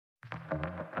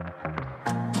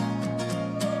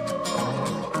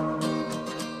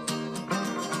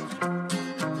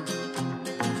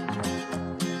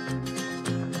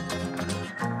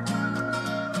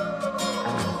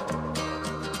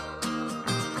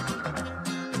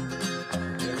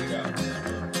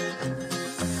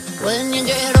When you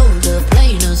get older,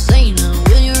 plainer, saner,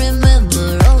 will you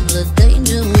remember all the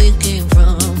danger we came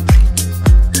from?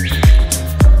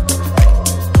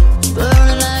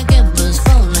 Burning like embers,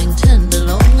 falling tender,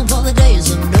 longing for the days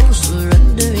of no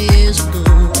surrender years ago.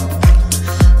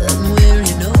 And will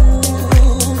you know?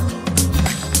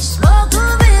 Smoke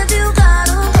them if you got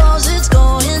them, 'cause it's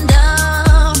going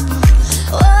down.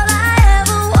 All I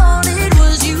ever wanted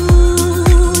was you.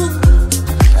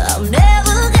 I'll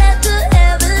never get to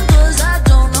heaven 'cause I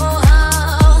don't know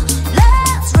how.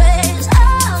 Let's raise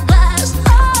our glass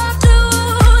up to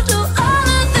all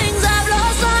the things I've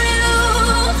lost on you.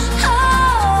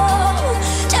 Oh,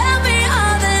 tell me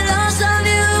how they lost on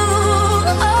you.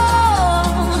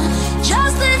 Oh,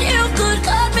 just that you could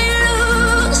cut me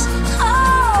loose.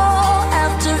 Oh,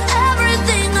 after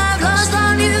everything I've lost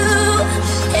on you,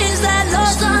 is that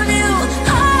lost on you?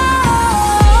 Oh,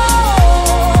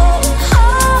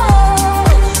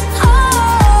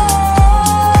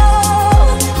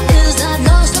 is that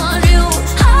lost on you?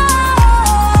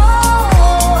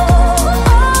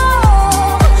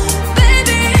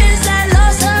 Baby, is that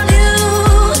lost on you?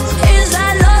 Is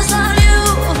that lost on you?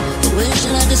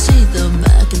 Wishing I could see the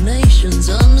machinations,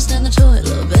 understand the toil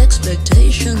of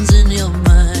expectations in your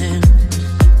mind.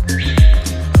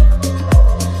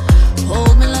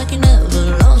 Hold me like you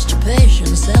never lost your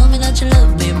patience. Tell me that you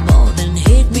love me more than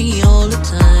hate me all the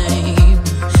time.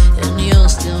 And you're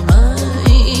still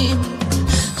mine.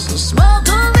 So smoke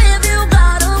 'em if you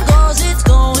got 'em, 'cause it's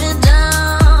going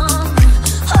down.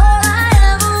 All I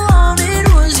ever wanted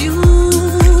was you.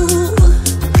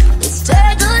 Let's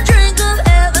take a drink of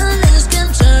heaven, this can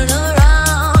turn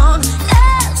around.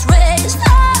 Let's raise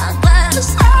our glass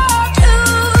up to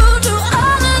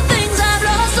all the things I've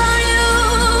lost on you.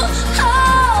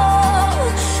 Oh,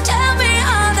 tell me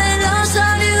how they lost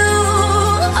on you.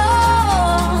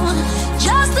 Oh,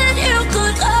 just that you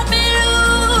could cut me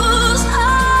loose.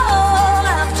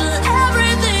 Oh, after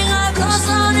everything I've lost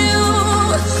on you,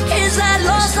 is that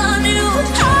lost on you?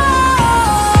 Oh,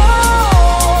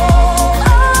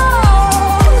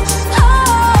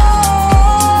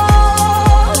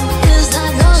 is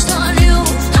that lost on you?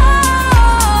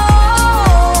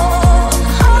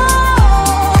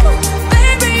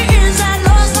 Baby, is that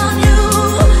lost on you?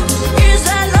 Is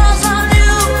that lost on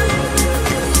you?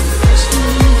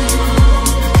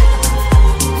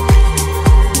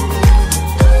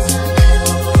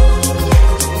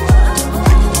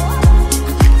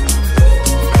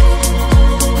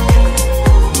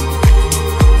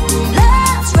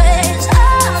 Let's raise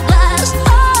our glass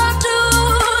up to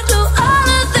all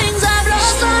the things I've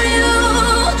lost on you.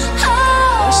 Oh,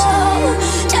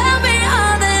 tell me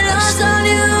how they lost on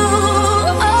you.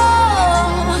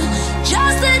 Oh,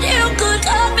 just that you could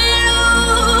cut me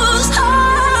loose. Oh,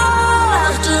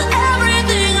 after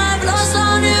everything I've lost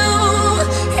on you.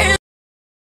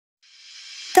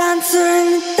 Dancer in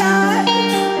the dark,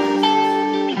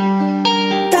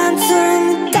 dancer in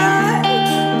the dark,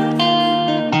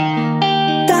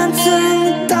 dancer in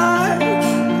the dark.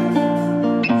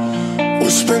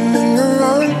 We're spinning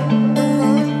around,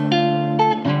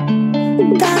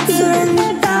 dancer in the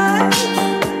dark,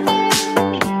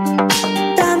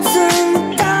 dancer in the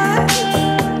dark,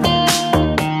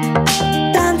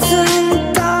 dancer in the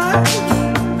dark.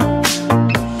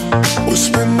 We're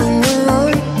spinning around.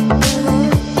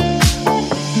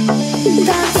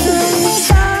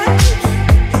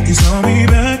 You saw me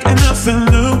back and I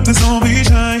fell up, that's all be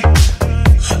shy.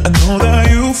 I know that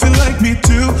you feel like me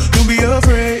too, don't be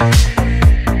afraid.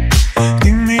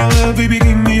 Give me your love, baby,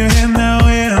 give me your hand now,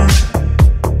 and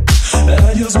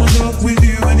I just want to walk with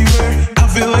you anywhere. I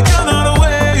feel like I'm not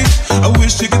away, I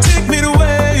wish you could take me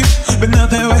away, but not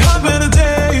that we happen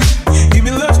today. Give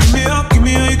me love, give me up, give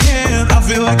me all you can. I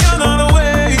feel like I'm not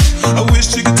away, I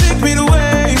wish you could take me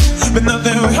away, but not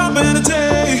that we happen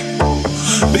today.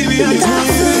 Baby, I just want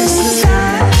you to stay.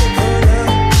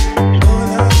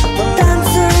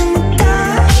 Dancer in the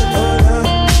dark,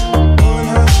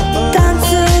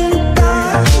 dancer in the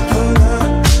dark.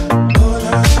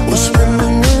 We're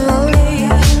spinning around.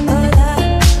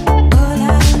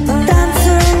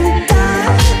 Dancer in the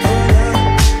dark,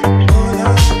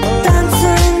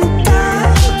 dancer in the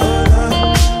dark,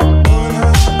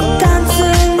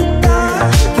 dancer in the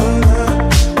dark.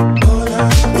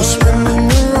 We're spinning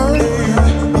around.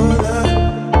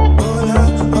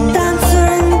 Dancer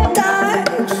in the dark.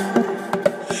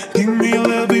 Give me your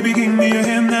love, baby, give me your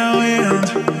hand now, and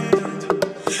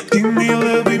give me your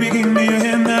love, baby, give me your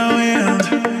hand now, and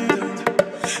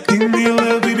give me your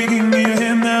love, baby, give me your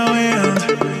hand now, and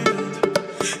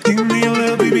give me your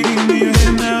love, baby, give me your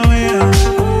hand now, and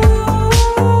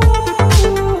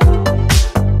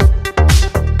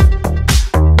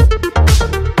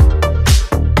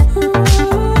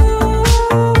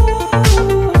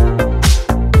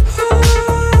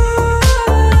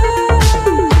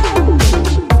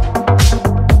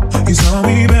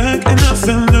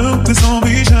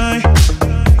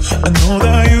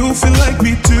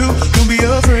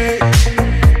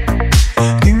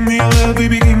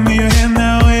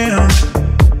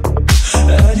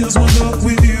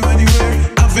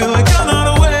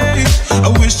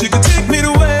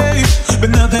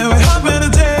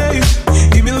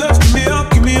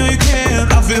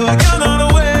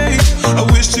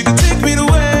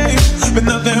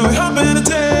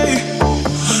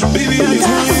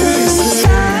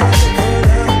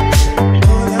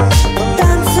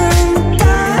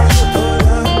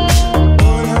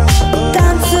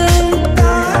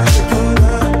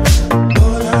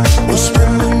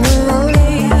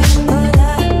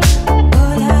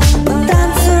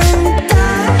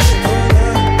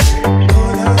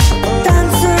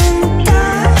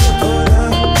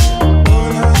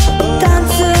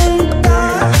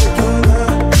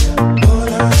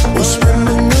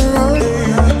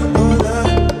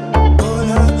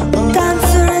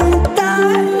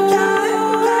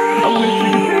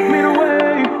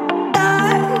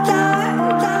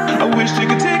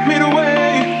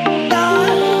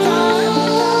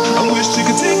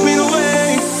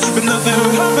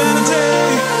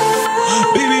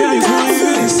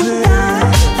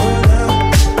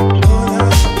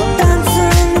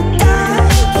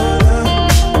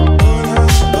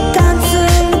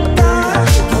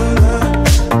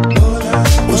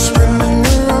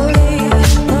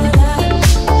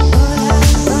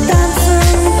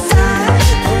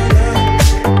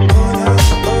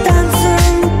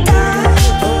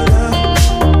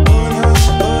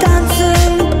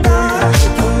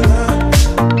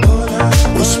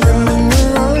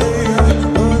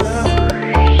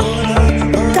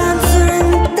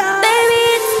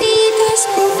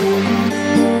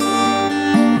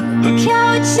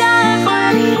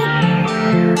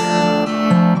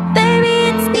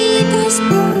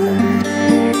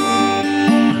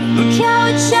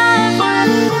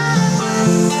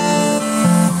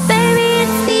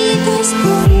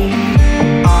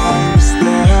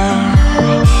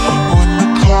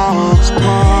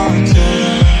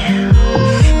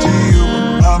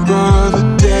remember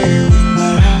the day we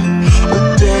met,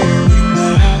 the day we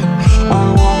met. I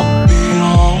want the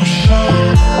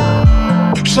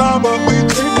ocean, shine but we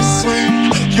take a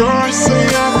swing. Your eyes say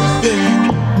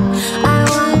everything. I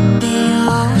want the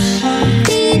ocean,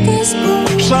 deepest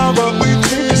blue. Shine but we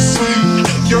take a swing.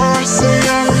 Your eyes say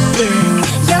everything.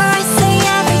 Your eyes say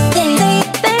everything.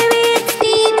 Baby, it's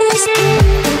deepest blue.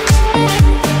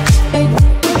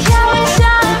 Shall we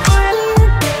shine?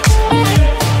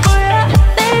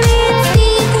 Baby, it's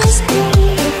deepest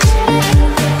blue.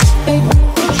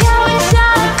 Shall we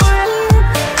shine?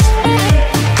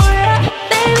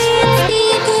 Baby, it's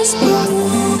deepest blue.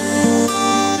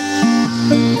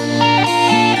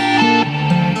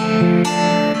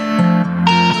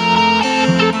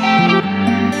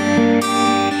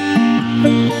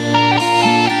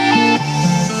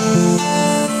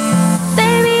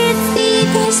 Baby, it's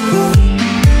deepest blue.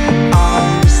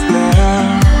 I was there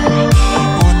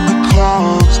when the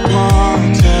clouds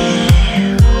parted.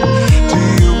 Do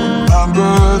you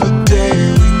remember the day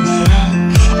we met,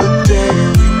 the day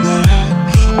we met?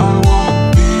 I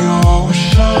want the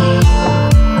ocean,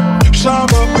 shine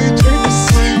but we take a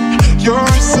swing. Your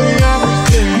eyes say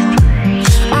everything.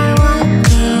 I want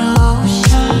the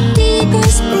ocean,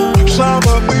 deepest blue. Shine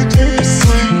but we take a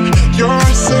swing. Your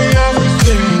eyes say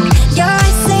everything. Your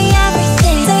eyes say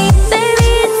everything. Baby,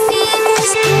 it's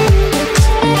deepest blue.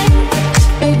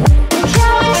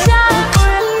 Shall we shine?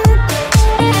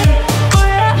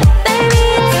 Baby,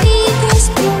 it's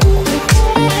deepest blue.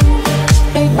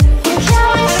 Shall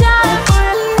we shine?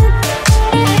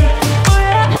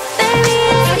 Baby,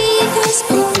 it's deepest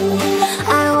blue.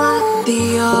 I want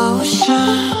the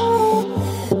ocean.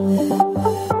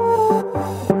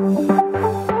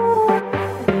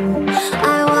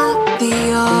 I want the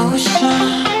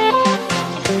ocean.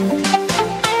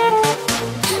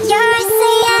 Your eyes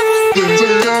say everything.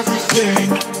 Say everything.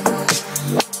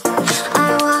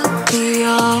 I want the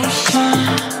ocean.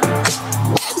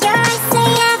 Your eyes say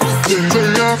everything.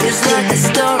 Say It's like a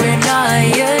everything. story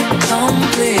not yet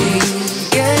complete,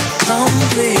 yet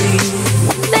complete.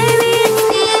 Baby, it's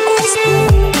deepest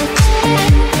blue.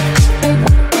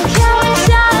 Shall we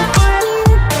shine?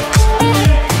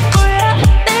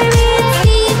 Baby, it's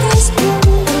deepest blue.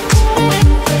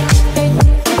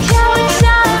 Shall we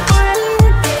shine?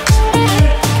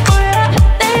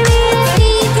 Baby, it's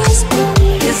deepest blue.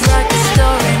 It's like a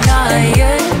story not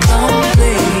yet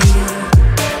complete.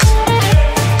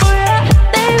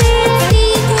 Baby, it's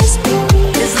deepest blue.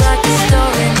 It's like a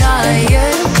story not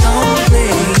yet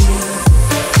complete.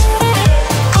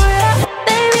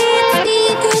 Baby, it's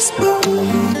deepest blue.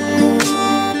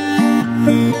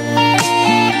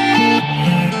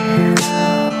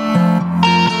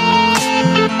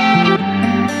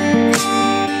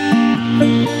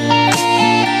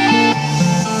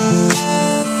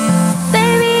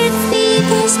 Baby, it's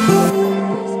deepest blue.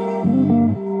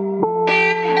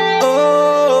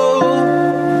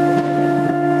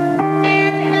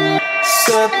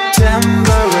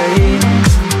 September rain.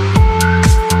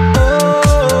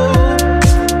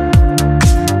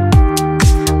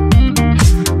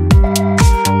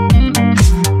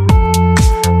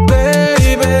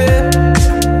 Baby,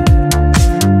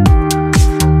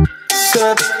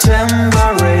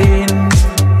 September rain.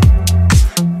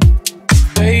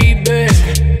 Baby,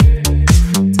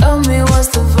 Tell me what's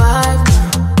the vibe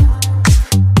now?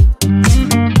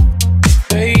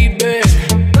 baby,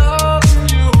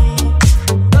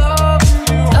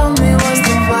 Tell me what's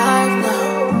the vibe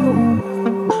now?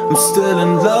 I'm still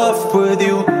in love with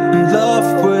you, in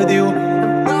love with you,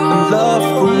 in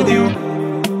love with you.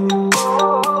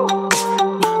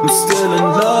 I'm still in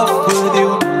love with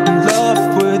you, in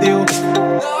love with you.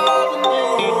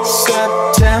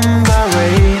 September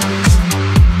rain.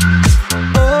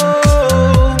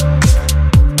 Oh,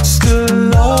 still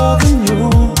loving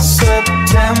you.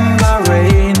 September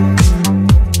rain.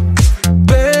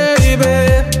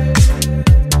 Baby,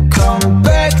 come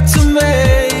back to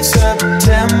me.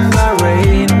 September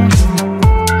rain.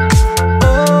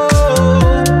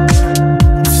 Oh,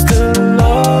 still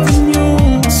loving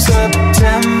you.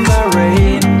 September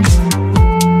rain.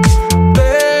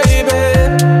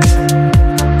 Baby,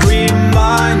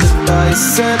 reminded by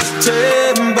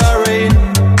September rain.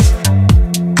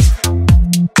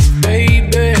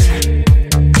 Baby,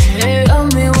 Tell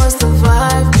me what's the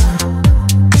vibe now?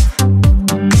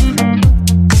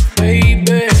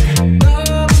 baby,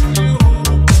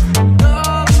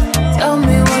 Tell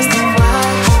me what's the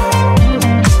vibe now?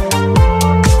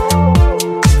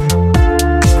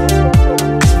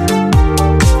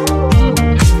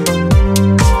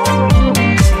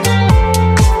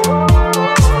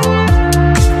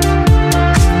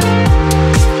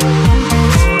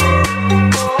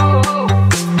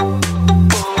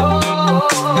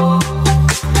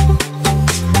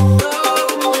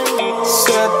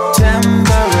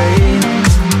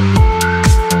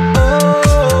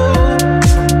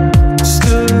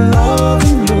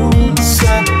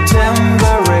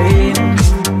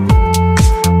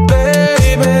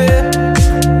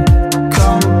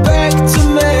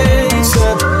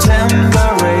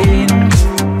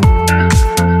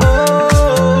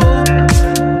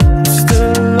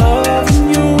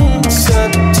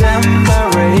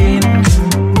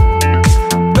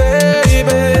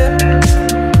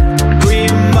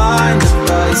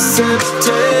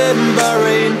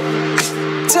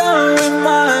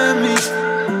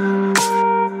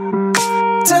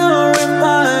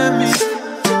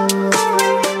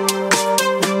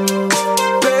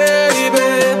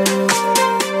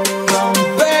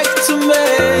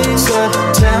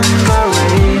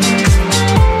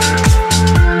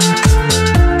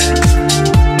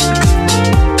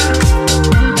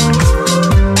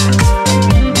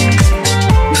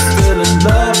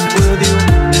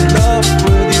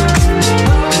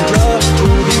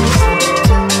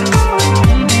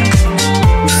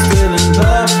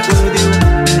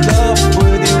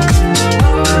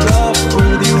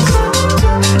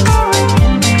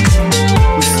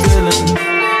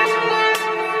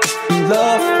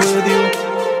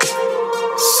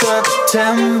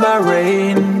 September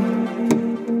rain.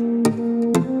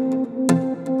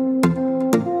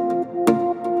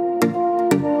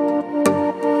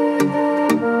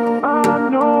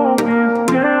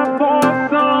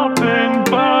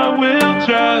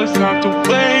 Just have to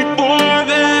wait for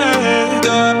this.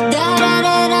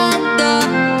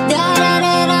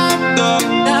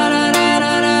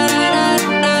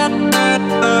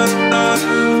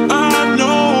 I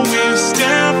know we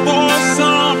stand for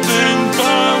something,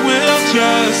 but we'll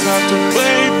just have to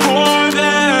wait for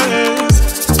this.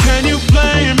 Can you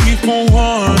blame me for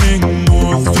wanting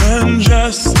more than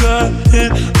just a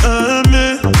hit or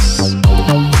miss?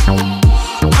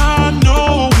 I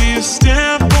know we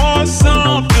stand for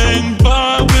something,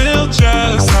 but we'll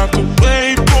just have to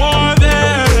wait for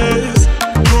this.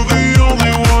 You're the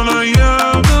only one I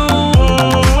ever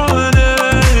wanted.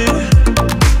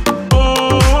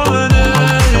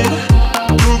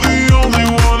 You're the only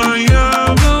one I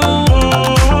ever wanted.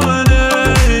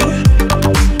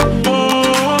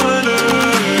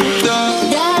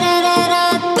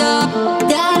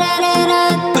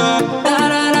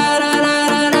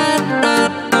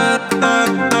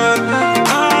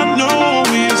 I know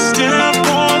we stand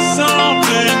for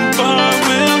something, but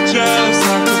we'll just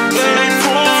have to wait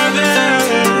for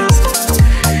this.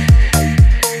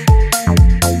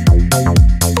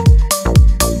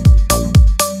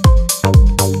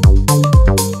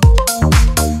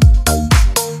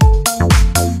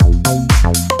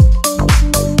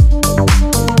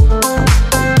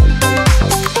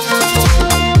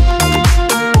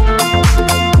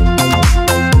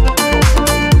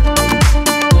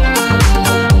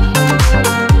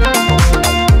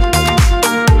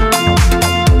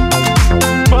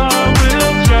 But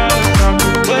we'll just have to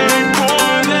wait for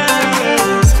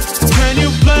this. Can you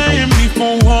blame me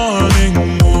for wanting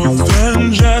more than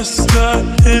just a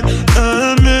hit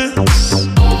or miss?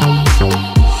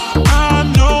 I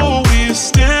know we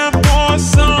stand for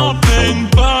something,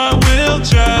 but we'll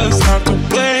just have to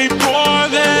wait for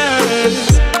this.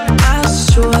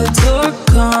 Asteroids or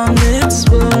comets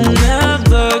will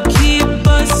never keep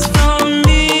us from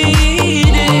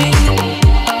meeting.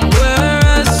 We're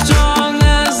as strong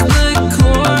as the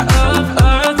core of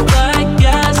Earth. I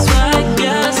guess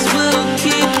we'll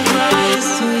keep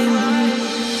rising.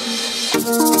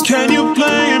 Can you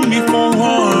blame me for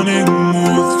wanting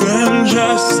more than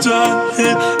just a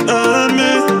hit or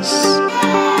miss?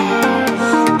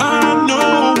 I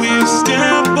know we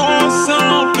stand for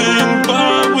something,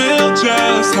 but we'll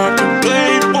just have to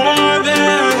wait for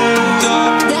this.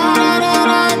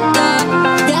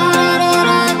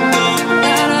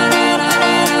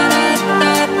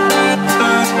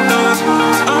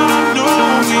 I know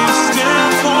we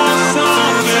stand for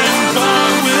something,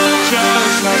 but we'll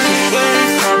just have to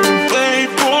wait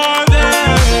for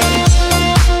this.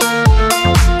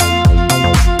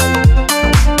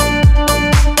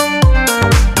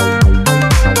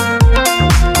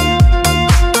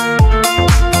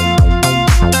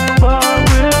 But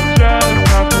we'll just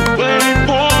have to wait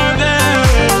for this.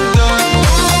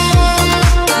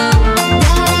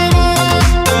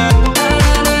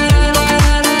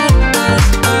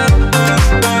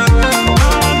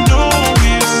 I know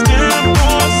we stand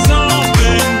for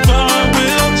something, but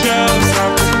we'll just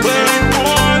have to wait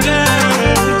for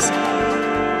this.